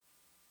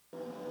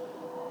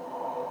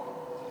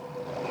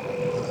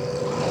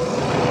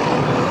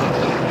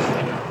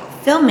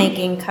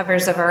Filmmaking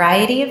covers a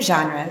variety of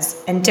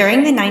genres, and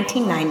during the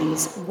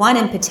 1990s, one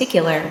in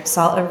particular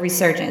saw a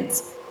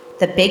resurgence,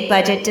 the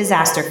big-budget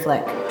disaster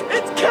flick.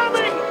 It's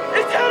coming!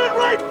 It's headed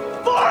right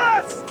for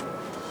us!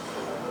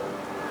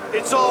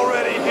 It's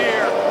already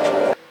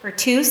here! For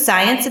two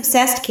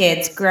science-obsessed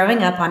kids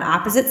growing up on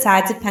opposite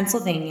sides of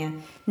Pennsylvania,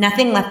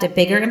 nothing left a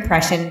bigger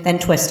impression than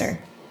Twister.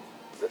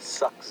 The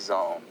suck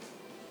zone.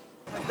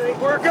 I think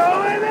we're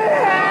going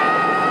in!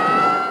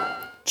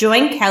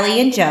 Join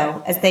Kelly and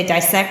Joe as they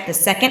dissect the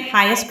second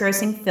highest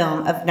grossing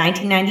film of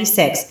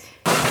 1996.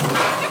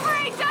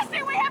 Debris!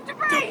 Justin, we have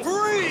debris!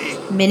 Debris!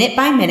 Minute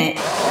by minute.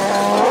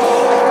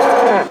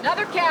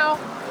 Another cow.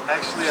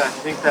 Actually, I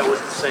think that was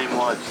the same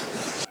one.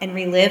 And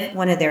relive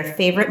one of their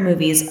favorite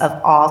movies of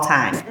all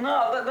time.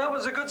 No, that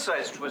was a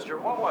good-sized Twister.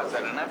 What was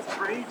that, an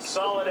F3?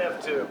 Solid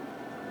F2.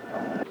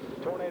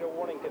 Tornado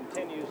warning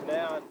continues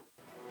now.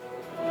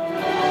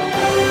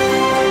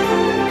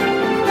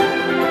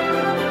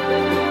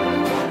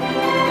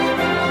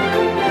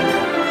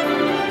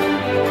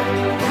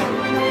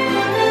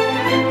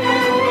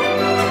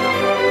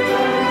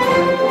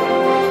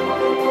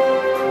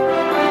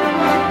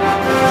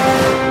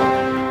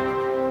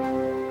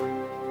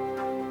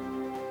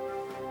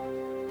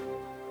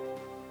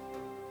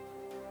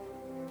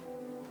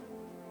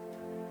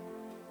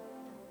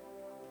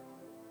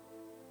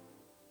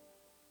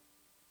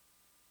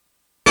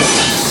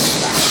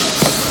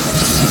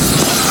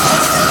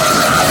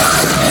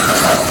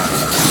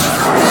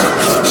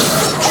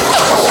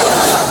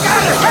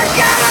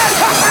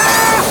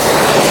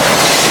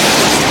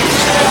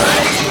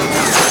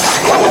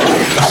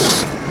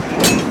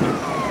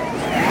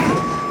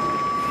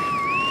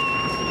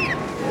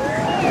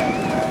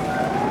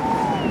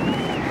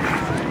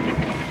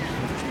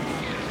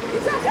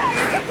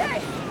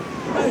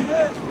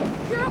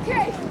 You're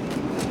okay.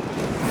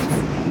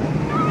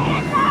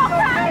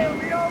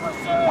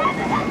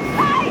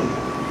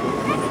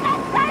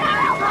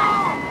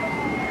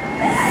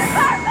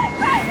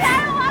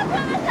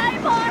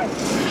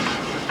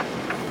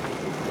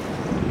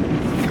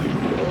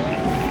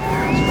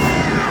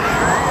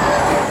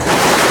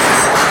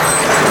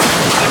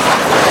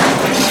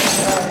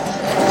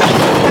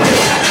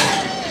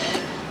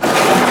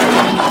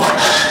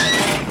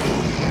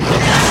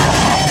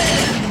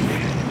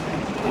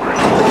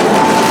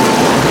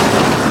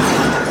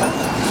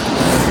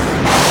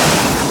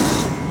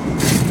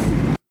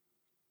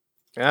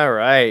 All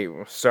right,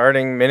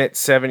 starting minute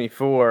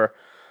 74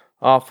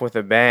 off with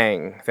a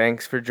bang.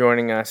 Thanks for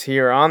joining us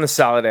here on the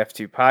Solid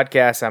F2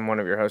 podcast. I'm one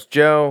of your hosts,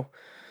 Joe,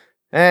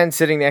 and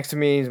sitting next to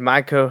me is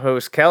my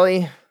co-host,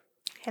 Kelly.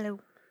 Hello.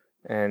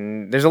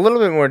 And there's a little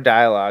bit more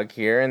dialogue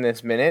here in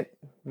this minute,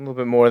 a little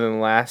bit more than the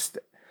last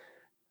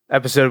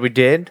episode we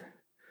did.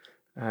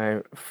 I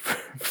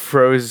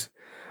froze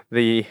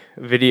the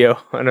video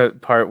on a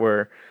part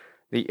where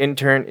the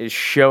intern is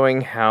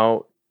showing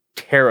how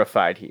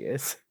terrified he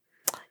is.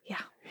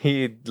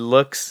 He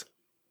looks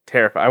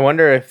terrified. I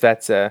wonder if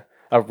that's a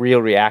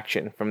real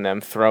reaction from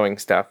them throwing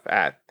stuff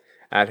at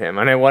him.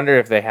 And I wonder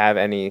if they have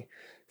any...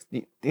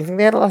 Do you think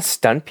they had a lot of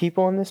stunt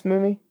people in this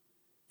movie?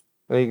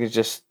 They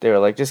were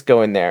like, just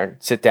go in there,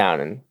 sit down,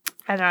 and...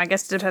 I don't know. I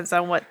guess it depends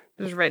on what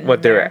was written.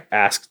 What they're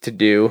asked to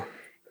do.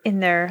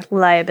 In their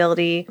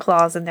liability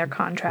clause in their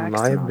contracts.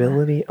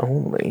 Liability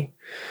only.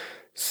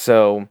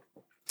 So,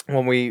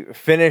 when we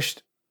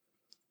finished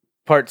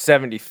part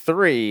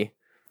 73...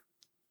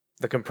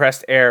 the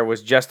compressed air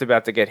was just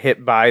about to get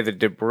hit by the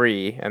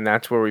debris, and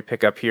that's where we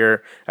pick up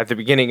here at the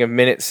beginning of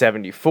minute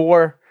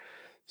 74.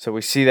 So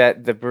we see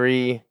that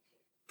debris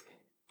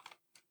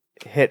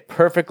hit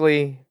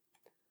perfectly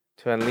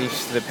to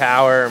unleash the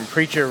power, and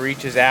Preacher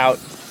reaches out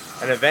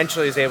and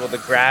eventually is able to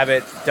grab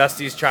it.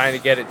 Dusty's trying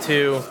to get it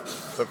too,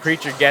 but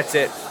Preacher gets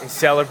it. He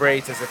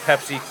celebrates as the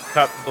Pepsi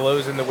cup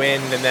blows in the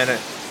wind, and then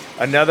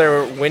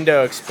another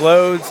window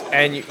explodes,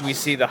 and we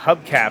see the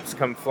hubcaps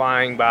come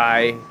flying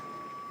by,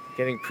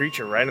 getting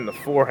Preacher right in the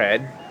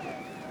forehead.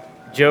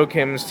 Joe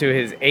comes to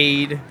his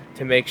aid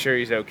to make sure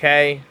he's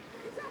okay.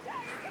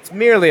 It's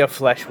merely a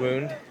flesh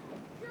wound.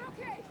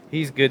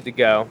 He's good to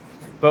go.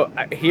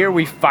 But here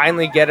we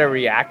finally get a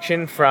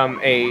reaction from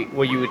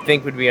what you would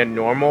think would be a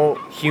normal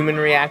human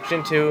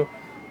reaction to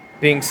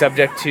being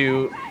subject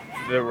to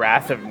the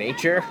wrath of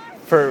nature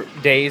for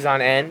days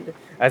on end,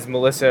 as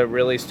Melissa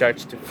really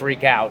starts to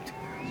freak out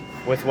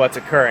with what's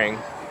occurring.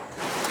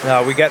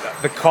 We get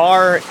the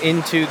car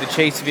into the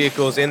chase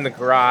vehicles in the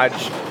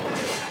garage,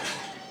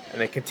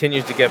 and it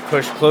continues to get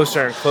pushed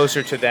closer and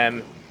closer to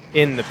them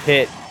in the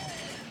pit.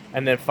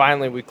 And then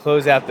finally we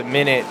close out the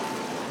minute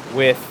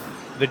with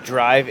the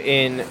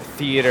drive-in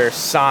theater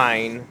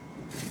sign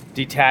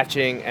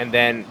detaching and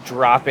then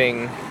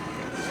dropping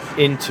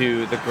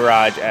into the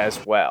garage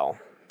as well.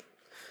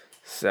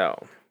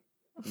 So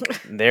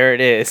there it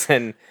is.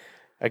 And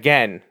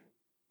again,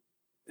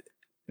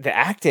 the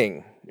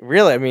acting...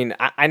 really, I mean,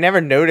 I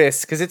never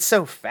noticed because it's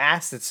so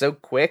fast, it's so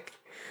quick.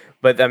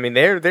 But I mean,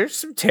 there's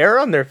some terror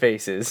on their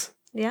faces.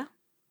 Yeah.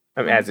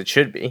 I mean, as it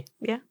should be.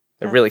 Yeah.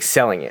 They're really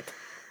selling it.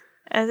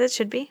 As it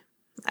should be.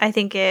 I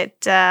think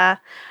it.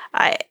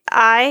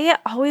 I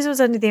always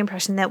was under the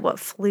impression that what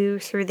flew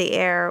through the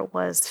air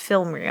was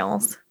film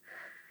reels,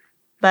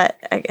 but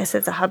I guess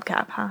it's a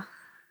hubcap, huh?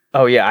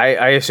 Oh yeah,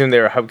 I assume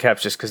they were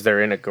hubcaps just because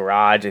they're in a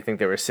garage. I think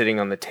they were sitting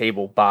on the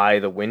table by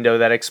the window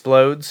that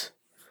explodes.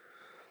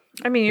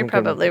 I mean, you're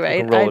probably You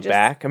right. can roll it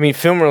back. I mean,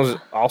 film reels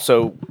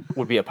also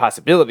would be a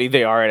possibility.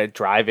 They are at a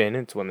drive-in.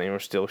 It's when they were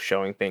still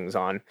showing things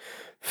on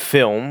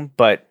film,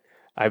 but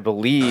I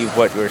believe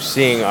what we're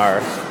seeing are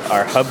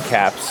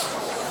hubcaps.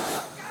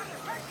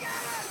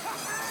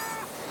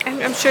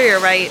 I'm sure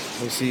you're right.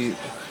 You see,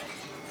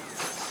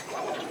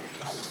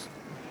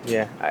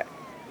 yeah,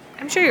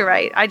 I'm sure you're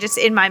right. I just,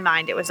 in my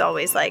mind, it was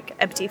always like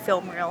empty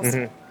film reels.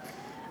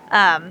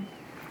 Mm-hmm.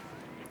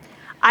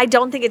 I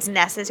don't think it's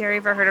necessary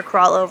for her to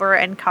crawl over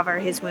and cover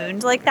his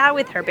wound like that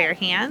with her bare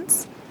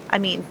hands. I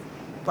mean,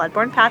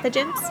 bloodborne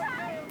pathogens.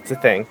 it's a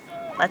thing.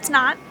 Let's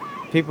not.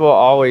 People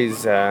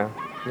always, there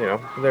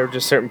are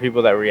just certain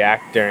people that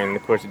react during the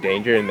course of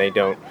danger and they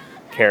don't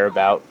care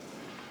about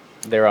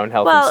their own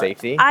health and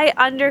safety. I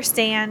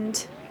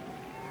understand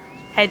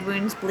head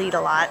wounds bleed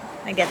a lot.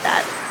 I get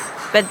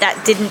that. But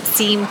that didn't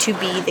seem to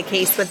be the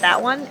case with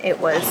that one. It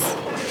was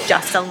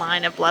just a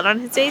line of blood on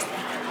his face.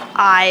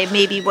 I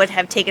maybe would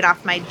have taken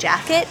off my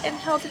jacket and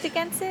held it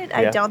against it.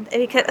 I don't,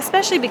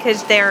 especially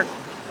because they're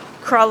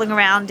crawling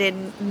around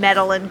in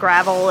metal and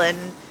gravel and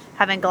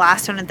having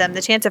glass thrown at them.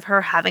 The chance of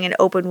her having an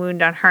open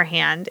wound on her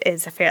hand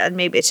is a fair.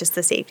 Maybe it's just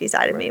the safety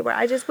side of me where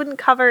I just wouldn't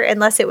cover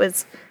unless it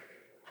was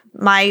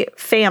my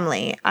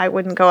family. I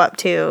wouldn't go up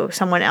to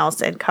someone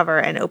else and cover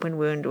an open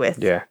wound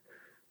with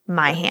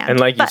my hand. And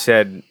like you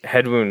said,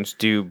 head wounds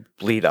do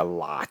bleed a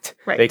lot.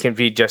 Right. They can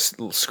be just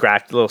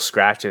little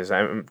scratches.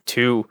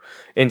 Two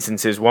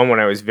instances. One when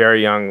I was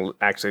very young,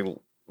 actually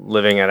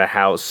living at a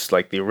house,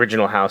 like the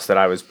original house that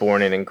I was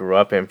born in and grew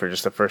up in for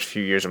just the first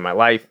few years of my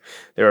life.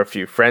 There were a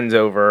few friends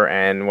over,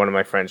 and one of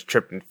my friends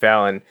tripped and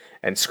fell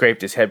and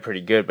scraped his head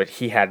pretty good, but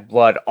he had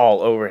blood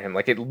all over him.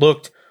 Like, it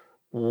looked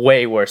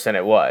way worse than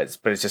it was,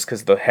 but it's just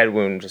because the head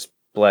wound just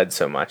bled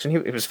so much, and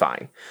it was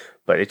fine,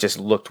 but it just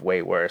looked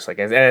way worse. Like,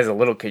 as a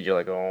little kid, you're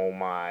like, oh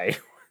my,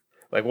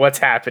 like, what's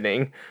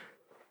happening?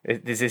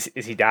 Is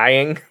he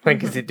dying? Like,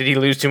 did he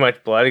lose too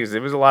much blood? Because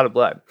it was a lot of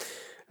blood.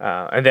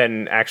 And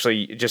then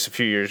actually just a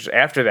few years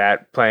after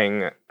that,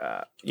 playing,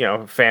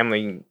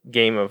 family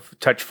game of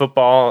touch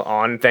football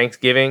on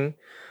Thanksgiving,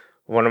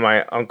 one of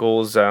my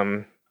uncles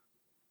dove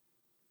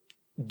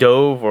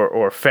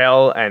or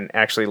fell and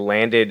actually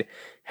landed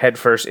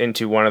headfirst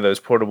into one of those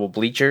portable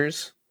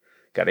bleachers.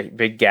 Got a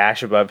big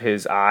gash above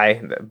his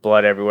eye,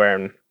 blood everywhere.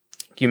 And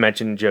you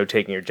mentioned, Joe,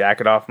 taking your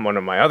jacket off. One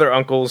of my other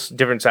uncles,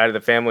 different side of the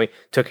family,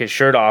 took his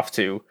shirt off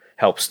to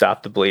help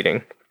stop the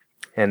bleeding.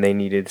 And they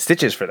needed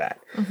stitches for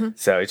that. Mm-hmm.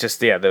 So it's just,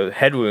 the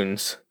head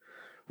wounds,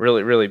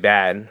 really, really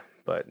bad.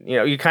 But,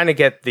 you kind of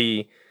get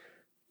the,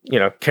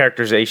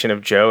 characterization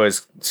of Joe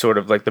as sort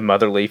of like the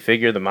motherly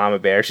figure, the mama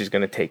bear. She's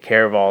going to take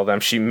care of all of them.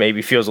 She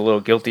maybe feels a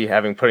little guilty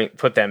having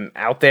put them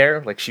out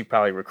there. Like, she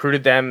probably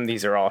recruited them.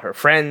 These are all her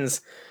friends.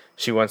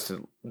 She wants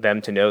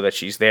them to know that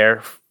she's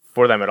there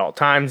for them at all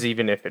times,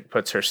 even if it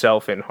puts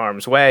herself in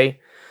harm's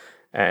way.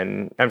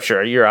 And I'm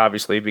sure you're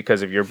obviously,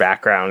 because of your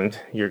background,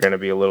 you're going to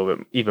be a little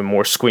bit even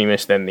more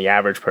squeamish than the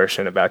average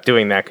person about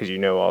doing that, because you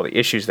know all the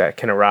issues that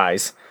can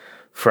arise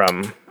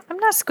from... I'm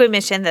not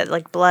squeamish in that,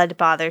 like, blood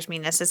bothers me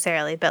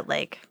necessarily, but,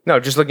 like...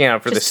 No, just looking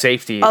out for the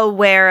safety.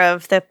 Aware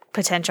of the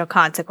potential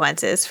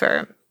consequences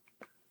for...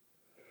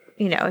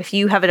 if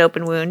you have an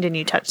open wound and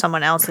you touch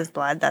someone else's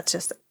blood, that's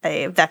just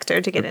a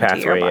vector to get into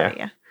your body.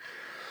 Yeah.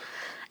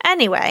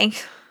 Anyway.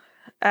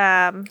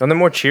 On the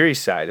more cheery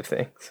side of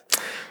things.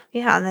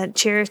 Yeah, on the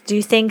cheers. Do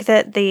you think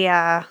that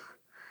the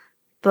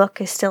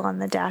book is still on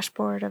the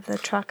dashboard of the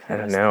truck? I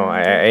don't know.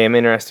 I am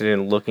interested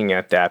in looking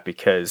at that,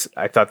 because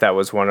I thought that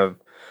was one of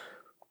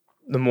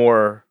the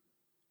more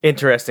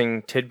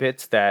interesting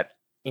tidbits that,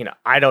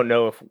 I don't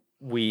know if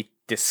we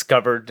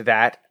discovered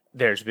that.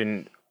 There's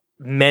been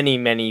many,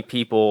 many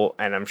people,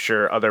 and I'm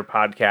sure other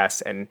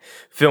podcasts and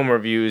film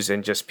reviews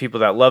and just people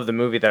that love the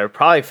movie that have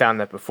probably found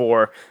that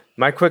before.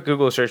 My quick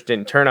Google search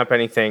didn't turn up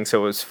anything,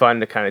 so it was fun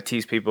to kind of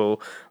tease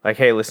people like,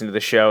 hey, listen to the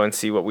show and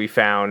see what we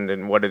found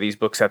and what do these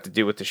books have to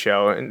do with the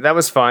show. And that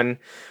was fun.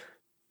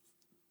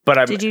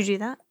 But Did you do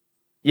that?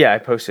 Yeah, I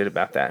posted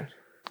about that.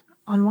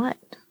 On what?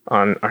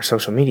 On our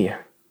social media.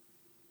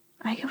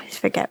 I always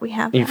forget we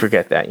have that. You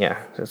forget that,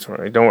 yeah. That's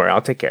right. Don't worry,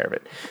 I'll take care of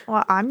it.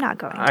 Well, I'm not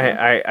going to.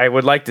 I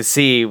would like to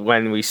see,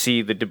 when we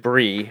see the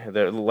debris,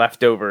 the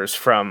leftovers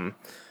from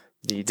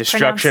the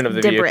destruction of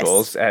the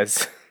vehicles,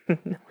 as...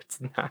 No, it's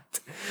not.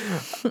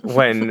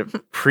 When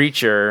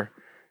Preacher's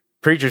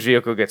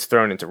vehicle gets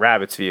thrown into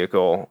Rabbit's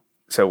vehicle,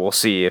 so we'll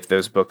see if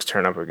those books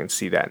turn up. We can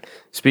see that.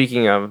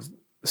 Speaking of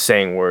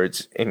saying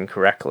words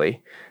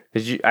incorrectly,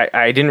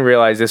 I didn't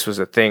realize this was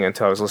a thing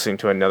until I was listening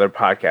to another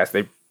podcast.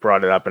 They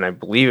brought it up, and I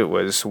believe it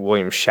was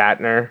William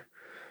Shatner,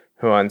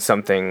 who on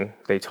something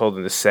they told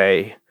him to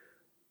say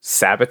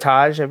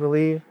sabotage, I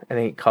believe, and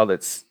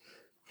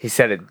he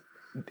said it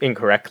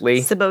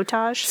incorrectly.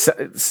 Sabotage.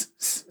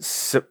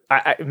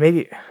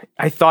 Maybe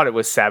I thought it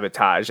was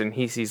sabotage, and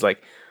he's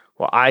like,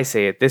 well, I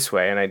say it this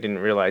way, and I didn't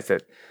realize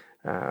that.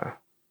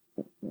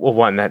 Well,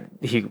 one, that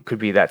he could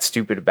be that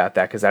stupid about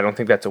that, because I don't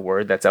think that's a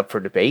word that's up for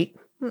debate.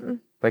 Mm-mm.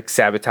 Like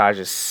sabotage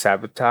is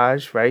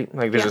sabotage, right?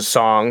 Like there's Yeah. a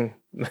song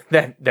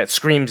that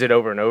screams it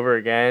over and over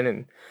again,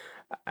 and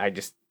I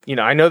just,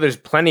 I know there's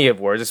plenty of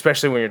words,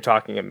 especially when you're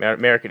talking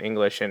American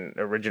English and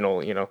original,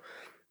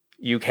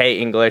 UK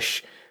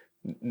English,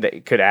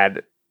 that could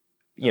add,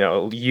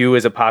 U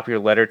as a popular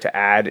letter to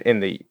add in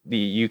the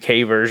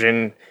UK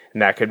version,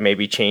 and that could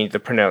maybe change the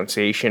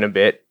pronunciation a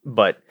bit,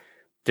 but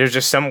there's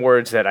just some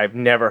words that I've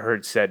never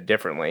heard said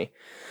differently.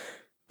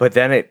 But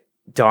then it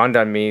dawned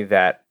on me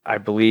that I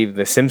believe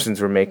the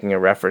Simpsons were making a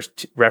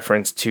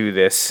reference to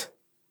this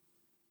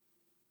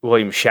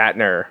William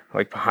Shatner,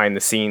 like behind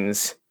the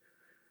scenes,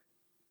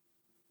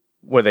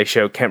 where they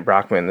show Kent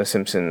Brockman, the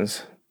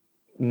Simpsons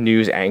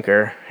news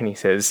anchor, and he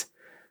says,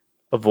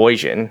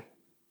 "Avoision,"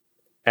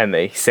 and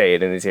they say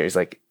it in his ear. He's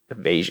like,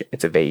 "Evasion.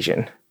 It's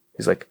evasion."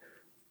 He's like,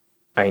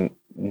 "I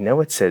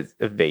know it says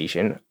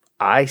evasion.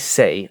 I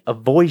say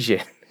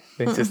avoision."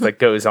 It just like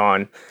goes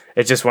on.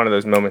 It's just one of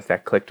those moments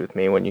that clicked with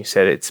me when you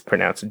said it's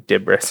pronounced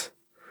Debris.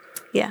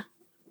 Yeah.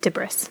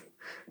 Debris.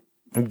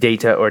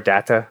 Data or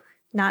data?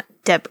 Not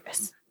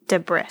Debris.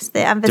 Debris.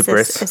 The emphasis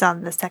Debris. is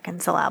on the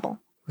second syllable.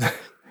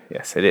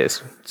 Yes, it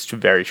is. It's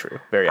very true.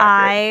 Very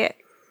accurate.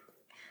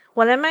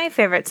 One of my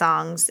favorite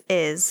songs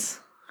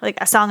is like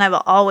a song I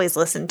will always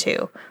listen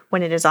to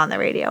when it is on the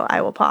radio.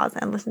 I will pause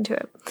and listen to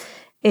it.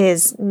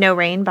 Is No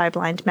Rain by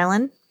Blind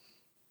Melon.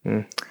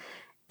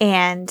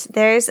 And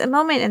there's a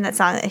moment in that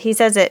song that he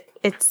says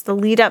it's the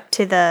lead up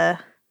to the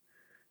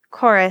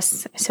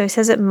chorus. So he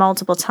says it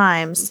multiple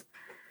times.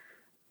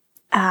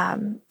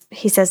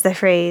 He says the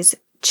phrase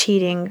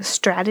cheating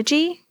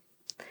strategy,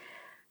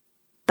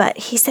 but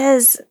he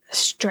says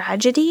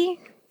strategy.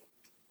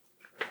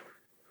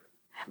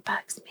 It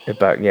bugs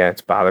me.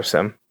 It's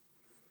bothersome.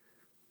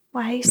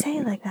 Why do you say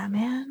it like that,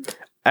 man?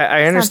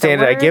 I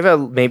understand it. I word.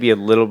 give maybe a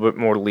little bit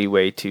more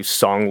leeway to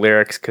song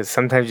lyrics, because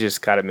sometimes you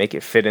just got to make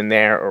it fit in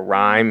there or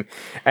rhyme.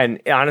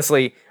 And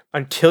honestly,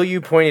 until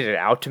you pointed it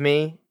out to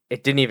me,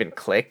 it didn't even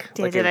click.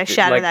 Did I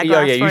shatter that glass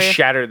Oh yeah, for you you?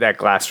 shattered that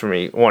glass for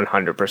me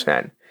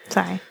 100%.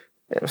 Sorry.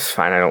 It was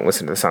fine. I don't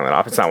listen to the song that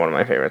often. It's not one of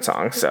my favorite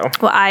songs. So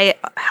Well, I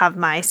have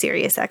my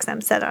Sirius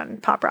XM set on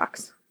Pop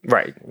Rocks.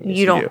 right, yes,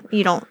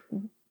 You don't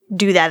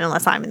do that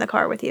unless I'm in the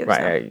car with you. So.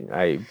 Right,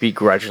 I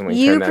begrudgingly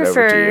You turn that over to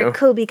prefer you.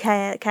 Kobe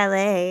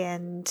Calais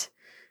and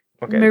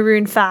Okay.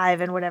 Maroon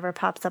 5 and whatever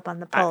pops up on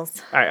the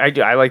Pulse. I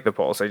do. I like the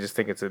Pulse. I just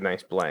think it's a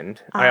nice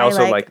blend. I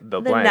also like the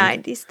blend.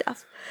 90s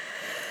stuff.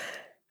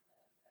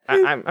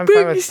 I'm fine with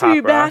Brings pop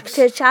me back rocks.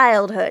 to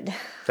childhood.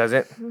 Does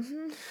it?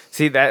 Mm-hmm.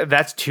 See,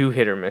 that's too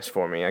hit or miss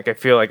for me. Like I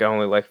feel like I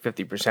only like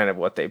 50% of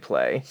what they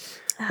play,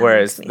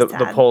 whereas makes me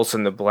the sad. Pulse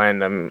and the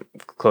blend, I'm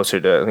closer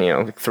to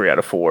like 3 out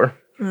of 4.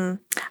 There's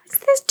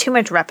too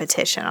much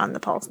repetition on the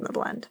Pulse and the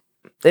blend.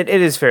 It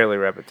is fairly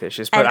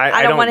repetitious, but And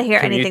I don't want to hear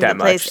commute anything that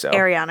plays much, so.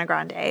 Ariana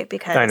Grande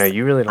because I know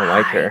you really don't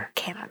like her. I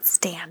cannot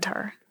stand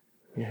her.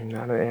 You're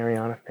not an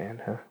Ariana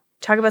fan, huh?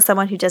 Talk about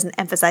someone who doesn't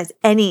emphasize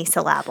any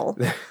syllable.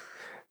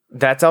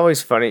 That's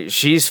always funny.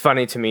 She's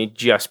funny to me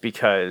just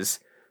because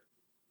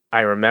I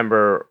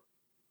remember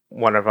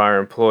one of our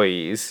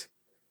employees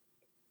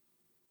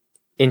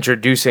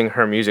introducing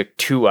her music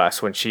to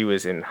us when she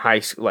was in high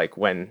school, like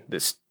when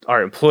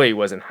our employee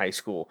was in high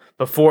school,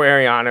 before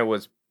Ariana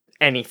was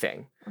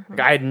anything. Mm-hmm.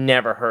 Like, I had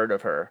never heard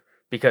of her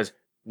because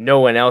no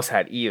one else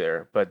had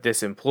either, but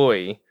this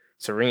employee,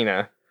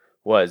 Serena,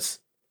 was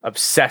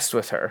obsessed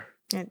with her.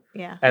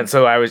 Yeah. And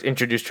so I was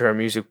introduced to her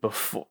music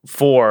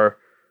before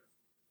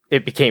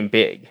it became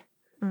big.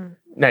 Mm.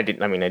 And I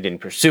didn't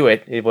pursue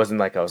it. It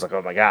wasn't like I was like,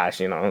 oh my gosh,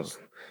 I was,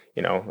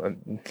 a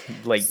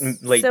late So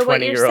 20-year-old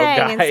what you're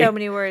saying guy. in so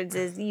many words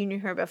is you knew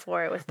her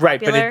before it was Right,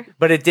 popular.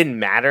 but it didn't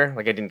matter.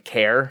 Like I didn't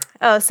care.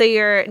 Oh, so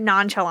you're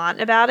nonchalant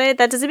about it?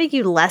 That doesn't make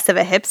you less of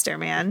a hipster,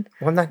 man.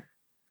 Well,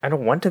 I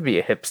don't want to be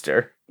a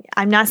hipster.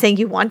 I'm not saying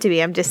you want to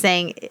be. I'm just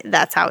saying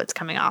that's how it's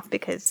coming off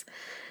because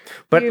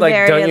But you're like,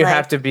 very, don't you like-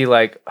 have to be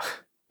like,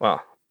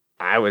 well,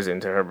 I was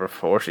into her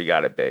before she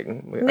got it big.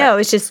 No,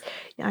 it's just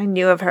I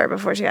knew of her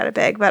before she got it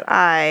big, but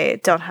I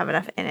don't have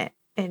enough in it,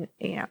 in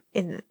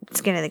the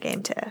skin of the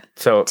game to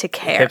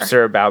care.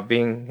 Hipster about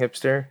being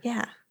hipster.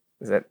 Yeah,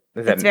 Is that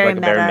it's very like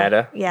meta. very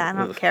meta? Yeah, I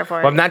don't care for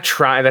Well, it. I'm not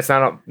trying. That's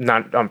not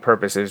on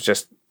purpose. It's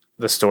just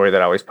the story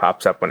that always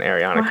pops up when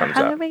Ariana Well, comes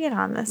how up. did we get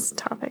on this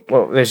topic?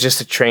 Well, there's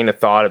just a train of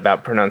thought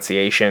about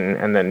pronunciation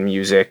and then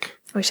music.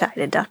 Wish I had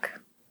a duck.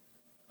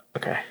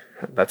 Okay,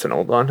 that's an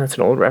old one. That's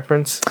an old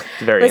reference.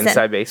 It's very Listen.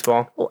 inside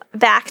baseball. Well,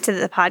 back to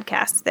the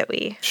podcast that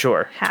we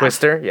Sure. Have.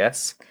 Twister,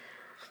 yes.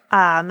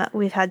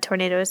 we've had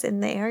tornadoes in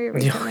the area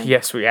recently.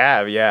 Yes, we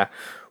have, yeah.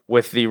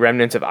 With the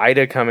remnants of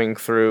Ida coming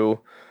through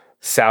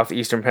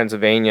southeastern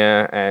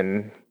Pennsylvania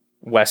and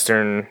west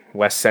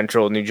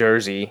central New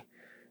Jersey,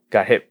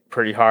 got hit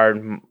pretty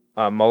hard.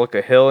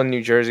 Mullica Hill in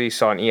New Jersey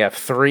saw an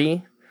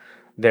EF3.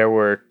 There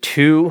were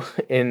 2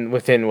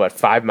 within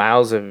 5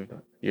 miles of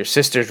your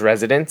sister's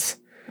residence,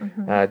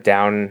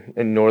 down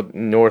in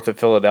north of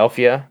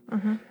Philadelphia.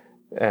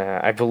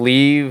 I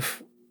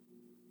believe.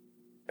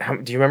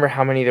 Do you remember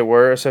how many there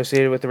were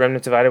associated with the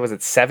remnants of Ida? Was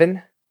it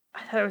 7?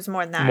 I thought it was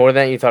more than that. More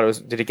than that? You thought it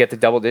was? Did it get to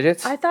double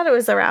digits? I thought it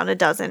was around a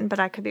dozen, but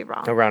I could be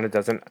wrong. Around a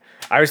dozen.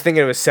 I was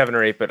thinking it was 7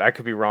 or 8, but I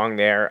could be wrong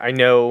there. I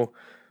know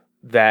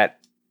that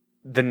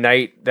the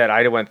night that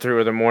Ida went through,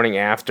 or the morning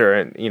after,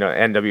 and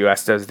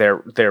NWS does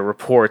their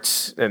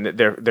reports and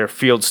their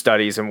field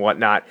studies and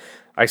whatnot.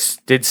 I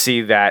did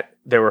see that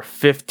there were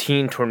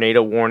 15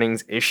 tornado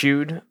warnings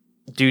issued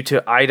due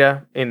to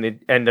Ida in the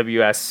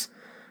NWS.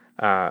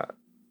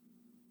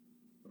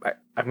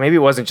 Maybe it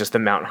wasn't just the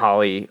Mount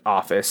Holly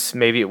office.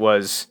 Maybe it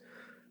was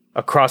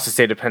across the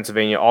state of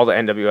Pennsylvania, all the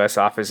NWS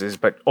offices,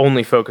 but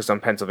only focused on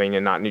Pennsylvania,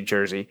 not New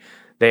Jersey.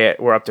 They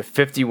were up to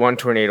 51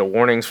 tornado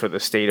warnings for the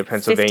state of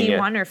Pennsylvania.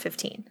 51 or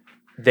 15?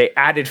 They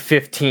added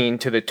 15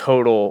 to the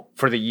total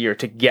for the year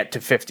to get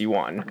to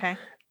 51. Okay.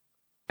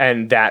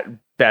 And that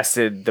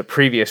bested the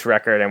previous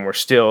record, and we're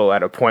still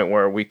at a point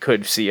where we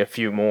could see a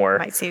few more.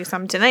 Might see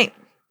some tonight.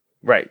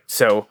 Right.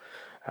 So,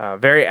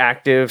 very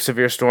active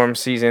severe storm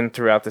season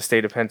throughout the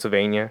state of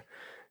Pennsylvania.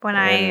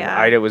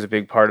 Ida was a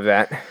big part of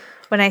that.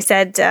 When I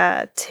said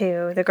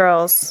to the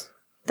girls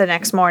the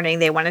next morning,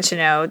 they wanted to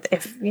know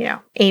if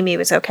Amy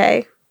was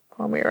okay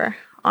when we were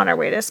on our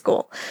way to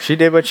school. She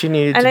did what she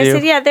needed to do. And I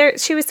said, yeah,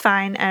 she was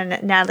fine.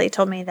 And Natalie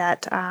told me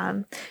that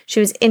she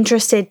was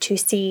interested to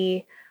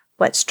see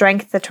what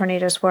strength the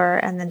tornadoes were,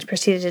 and then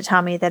proceeded to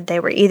tell me that they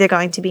were either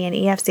going to be an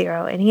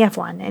EF0, an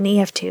EF1, an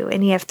EF2,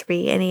 an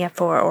EF3, an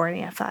EF4, or an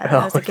EF5. And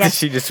I was like, yes,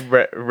 she just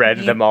read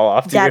them all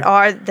off to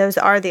you? Those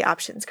are the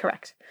options,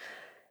 correct.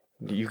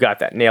 You got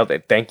that. Nailed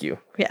it. Thank you.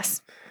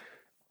 Yes.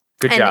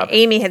 Good job. And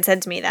Amy had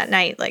said to me that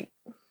night,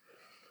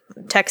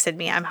 texted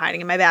me, I'm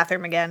hiding in my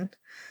bathroom again.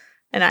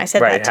 And I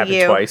said that to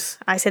you. Twice.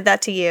 I said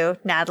that to you.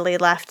 Natalie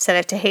left, said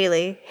it to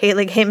Haley.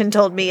 Haley came and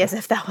told me as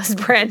if that was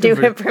brand new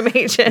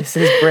information. This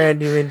is brand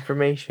new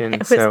information.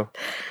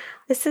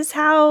 This is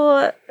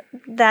how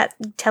that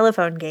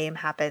telephone game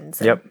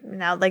happens. Yep. And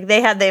now,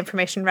 they had the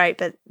information right,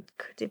 but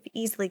could have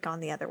easily gone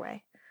the other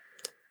way.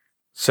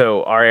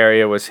 So our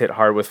area was hit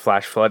hard with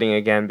flash flooding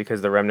again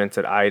because the remnants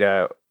at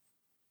Ida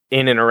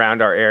in and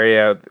around our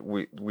area,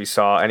 we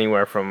saw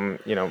anywhere from,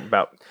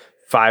 about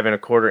 5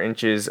 1/4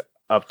 inches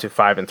up to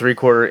 5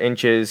 3/4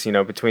 inches,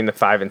 between the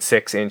 5 and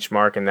 6 inch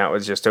mark. And that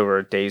was just over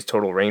a day's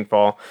total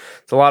rainfall.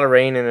 It's a lot of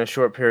rain in a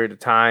short period of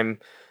time.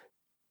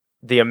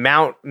 The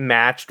amount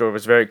matched or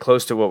was very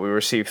close to what we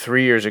received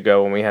 3 years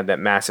ago when we had that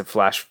massive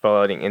flash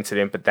flooding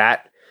incident. But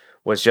that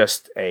was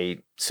just a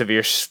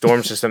severe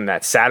storm system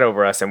that sat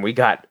over us, and we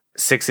got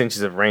 6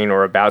 inches of rain,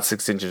 or about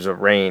 6 inches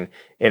of rain,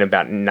 in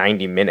about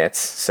 90 minutes.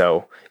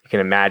 So you can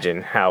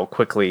imagine how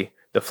quickly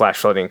the flash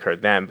flooding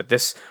occurred then. But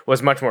this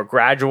was much more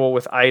gradual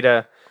with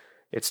Ida.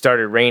 It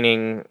started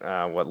raining,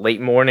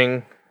 late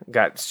morning,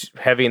 got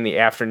heavy in the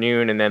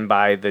afternoon, and then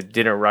by the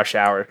dinner rush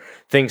hour,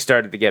 things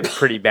started to get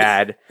pretty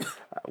bad.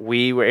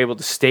 We were able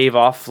to stave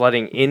off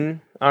flooding in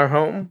our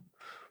home.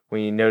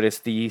 We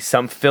noticed the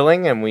sump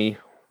filling, and we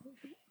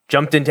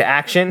jumped into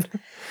action.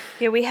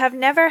 Yeah, we have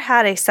never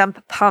had a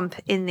sump pump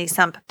in the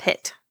sump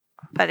pit,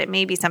 but it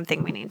may be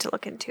something we need to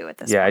look into at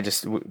this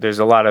point. There's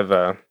a lot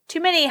of...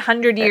 too many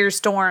 100-year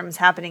storms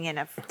happening in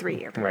a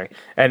 3-year period. Right.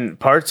 And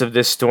parts of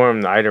this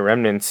storm, the Ida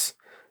remnants,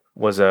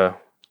 was a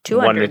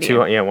 1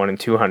 in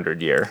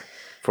 200 year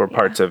for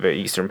parts of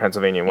eastern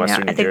Pennsylvania and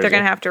western New Jersey. I think they're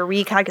going to have to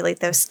recalculate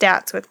those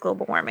stats with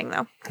global warming,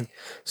 though.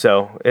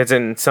 So it's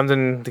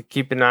something to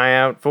keep an eye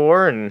out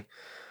for, and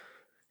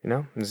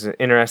it's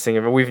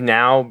interesting. We've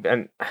now,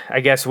 and I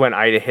guess when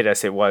Ida hit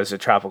us, it was a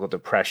tropical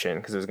depression,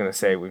 because I was going to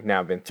say we've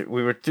now been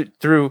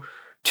through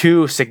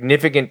 2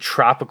 significant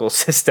tropical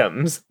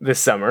systems this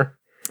summer.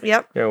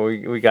 Yep.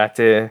 We got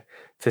to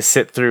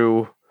sit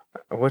through.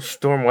 Which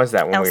storm was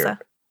that? Elsa.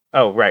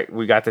 Oh, right.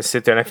 We got to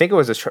sit there, and I think it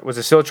was it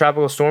still a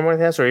tropical storm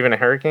with us, or even a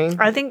hurricane?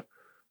 I think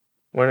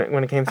when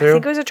it came through. I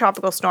think it was a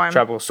tropical storm.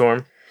 Tropical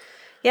storm.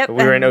 Yep.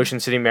 We were in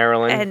Ocean City,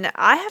 Maryland, and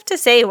I have to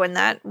say,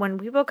 when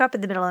we woke up in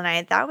the middle of the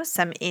night, that was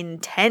some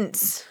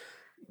intense.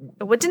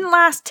 It didn't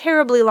last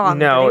terribly long.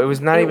 No, it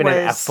was not even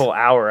a full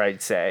hour,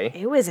 I'd say.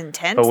 It was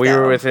intense. But we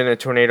were within a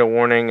tornado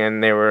warning,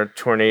 and there were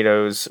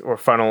tornadoes or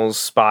funnels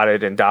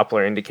spotted and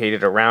Doppler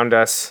indicated around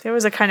us. There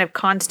was a kind of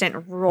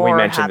constant roar. We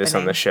mentioned this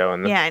on the show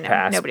in the past.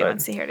 Yeah, I know. Nobody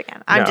wants to hear it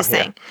again. I'm just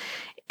saying.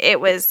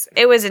 It was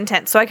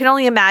intense. So I can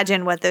only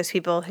imagine what those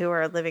people who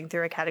are living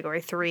through a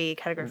Category 3,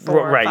 Category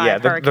 4,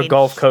 right? 5 The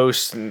Gulf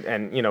Coast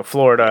and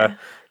Florida,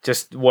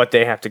 just what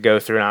they have to go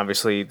through, and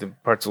obviously the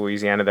parts of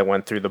Louisiana that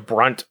went through the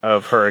brunt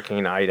of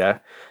Hurricane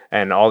Ida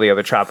and all the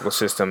other tropical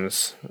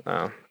systems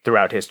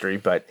throughout history.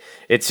 But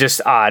it's just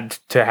odd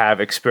to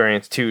have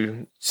experienced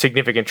 2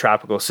 significant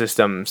tropical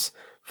systems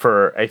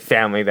for a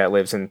family that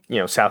lives in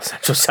south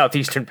central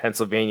southeastern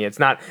Pennsylvania. It's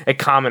not a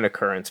common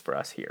occurrence for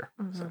us here.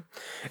 Mm-hmm. So.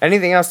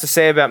 Anything else to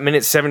say about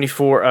minute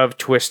 74 of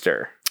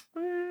Twister?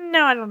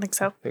 No, I don't think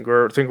so. Think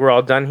we're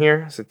all done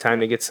here. Is it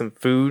time to get some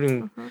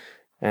food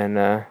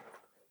and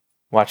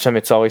Watch some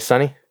It's Always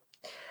Sunny?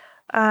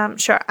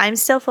 Sure. I'm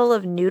still full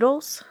of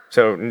noodles,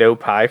 So no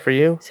pie for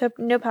you? so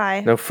no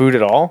pie. No food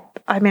at all?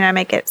 I mean, I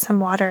might get some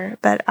water,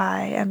 but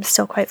I am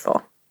still quite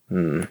full.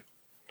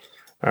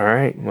 All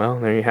right. Well,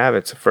 there you have it.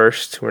 It's a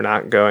first. We're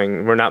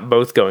not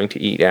both going to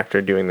eat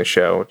after doing the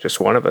show. Just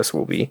one of us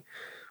will be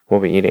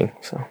eating.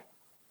 So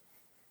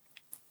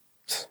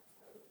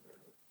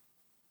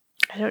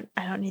I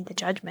don't need the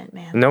judgment,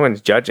 man. no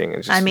one's judging.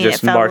 It's just, I mean,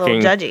 just it felt a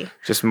marking, little judgy.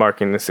 just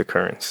marking this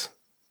occurrence.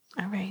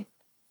 All right.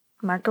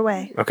 Mark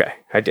away. Okay,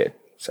 I did.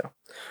 So,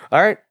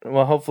 all right.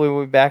 Well, hopefully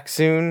we'll be back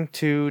soon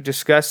to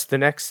discuss the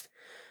next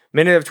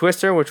minute of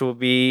Twister, which will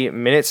be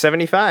minute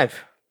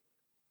 75.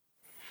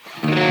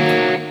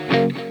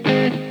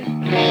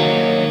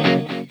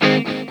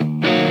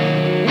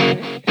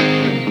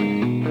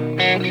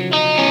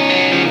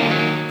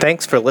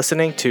 Thanks for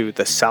listening to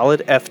the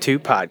Solid F2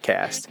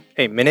 podcast,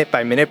 a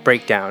minute-by-minute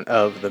breakdown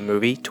of the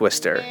movie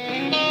Twister.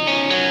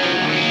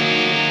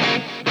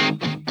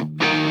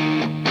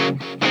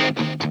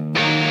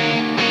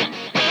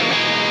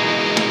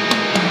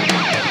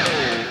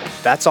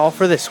 That's all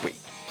for this week.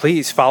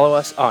 Please follow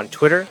us on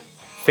Twitter,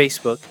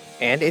 Facebook,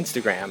 and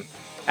Instagram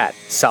at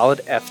Solid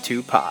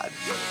F2 Pod.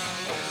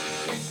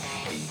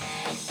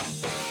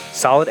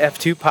 Solid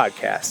F2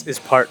 Podcast is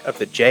part of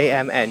the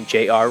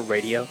JMNJR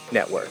Radio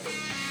Network.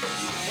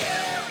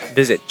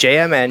 Visit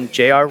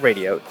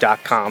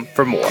jmnjrradio.com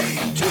for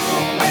more.